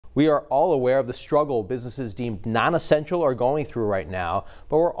We are all aware of the struggle businesses deemed non-essential are going through right now,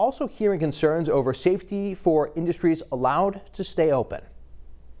 but we're also hearing concerns over safety for industries allowed to stay open.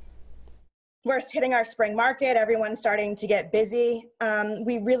 We're hitting our spring market. Everyone's starting to get busy.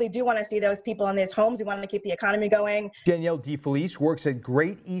 We really do want to see those people in these homes. We want to keep the economy going. Danielle DeFelice works at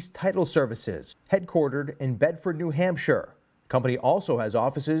Great East Title Services, headquartered in Bedford, New Hampshire. The company also has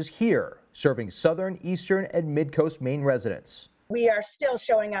offices here, serving southern, eastern, and mid-coast Maine residents. We are still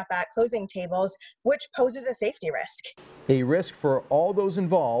showing up at closing tables, which poses a safety risk. A risk for all those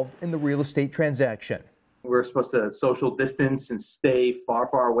involved in the real estate transaction. We're supposed to social distance and stay far,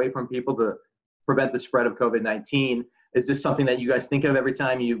 far away from people to prevent the spread of COVID-19. Is this something that you guys think of every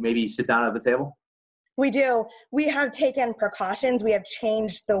time you maybe sit down at the table? We do. We have taken precautions. We have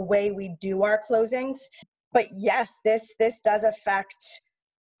changed the way we do our closings. But yes, this does affect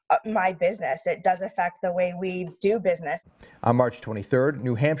my business. It does affect the way we do business. On March 23rd,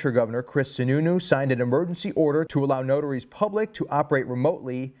 New Hampshire Governor Chris Sununu signed an emergency order to allow notaries public to operate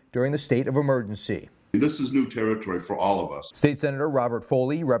remotely during the state of emergency. This is new territory for all of us. State Senator Robert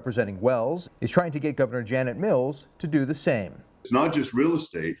Foley, representing Wells, is trying to get Governor Janet Mills to do the same. It's not just real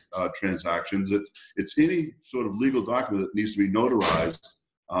estate transactions. It's any sort of legal document that needs to be notarized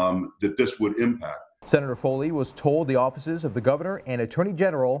that this would impact. Senator Foley was told the offices of the governor and attorney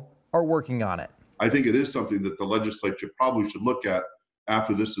general are working on it. I think it is something that the legislature probably should look at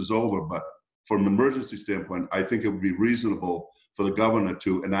after this is over. But from an emergency standpoint, I think it would be reasonable for the governor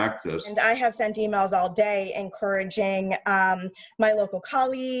to enact this. And I have sent emails all day encouraging my local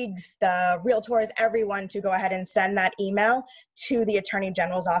colleagues, the realtors, everyone to go ahead and send that email to the Attorney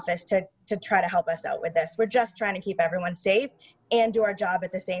General's office to try to help us out with this. We're just trying to keep everyone safe and do our job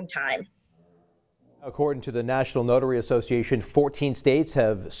at the same time. According to the National Notary Association, 14 states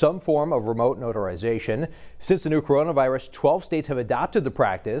have some form of remote notarization. Since the new coronavirus, 12 states have adopted the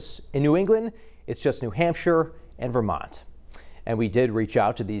practice. In New England, it's just New Hampshire and Vermont. And we did reach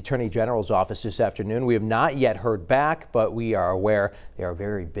out to the Attorney General's office this afternoon. We have not yet heard back, but we are aware they are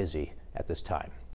very busy at this time.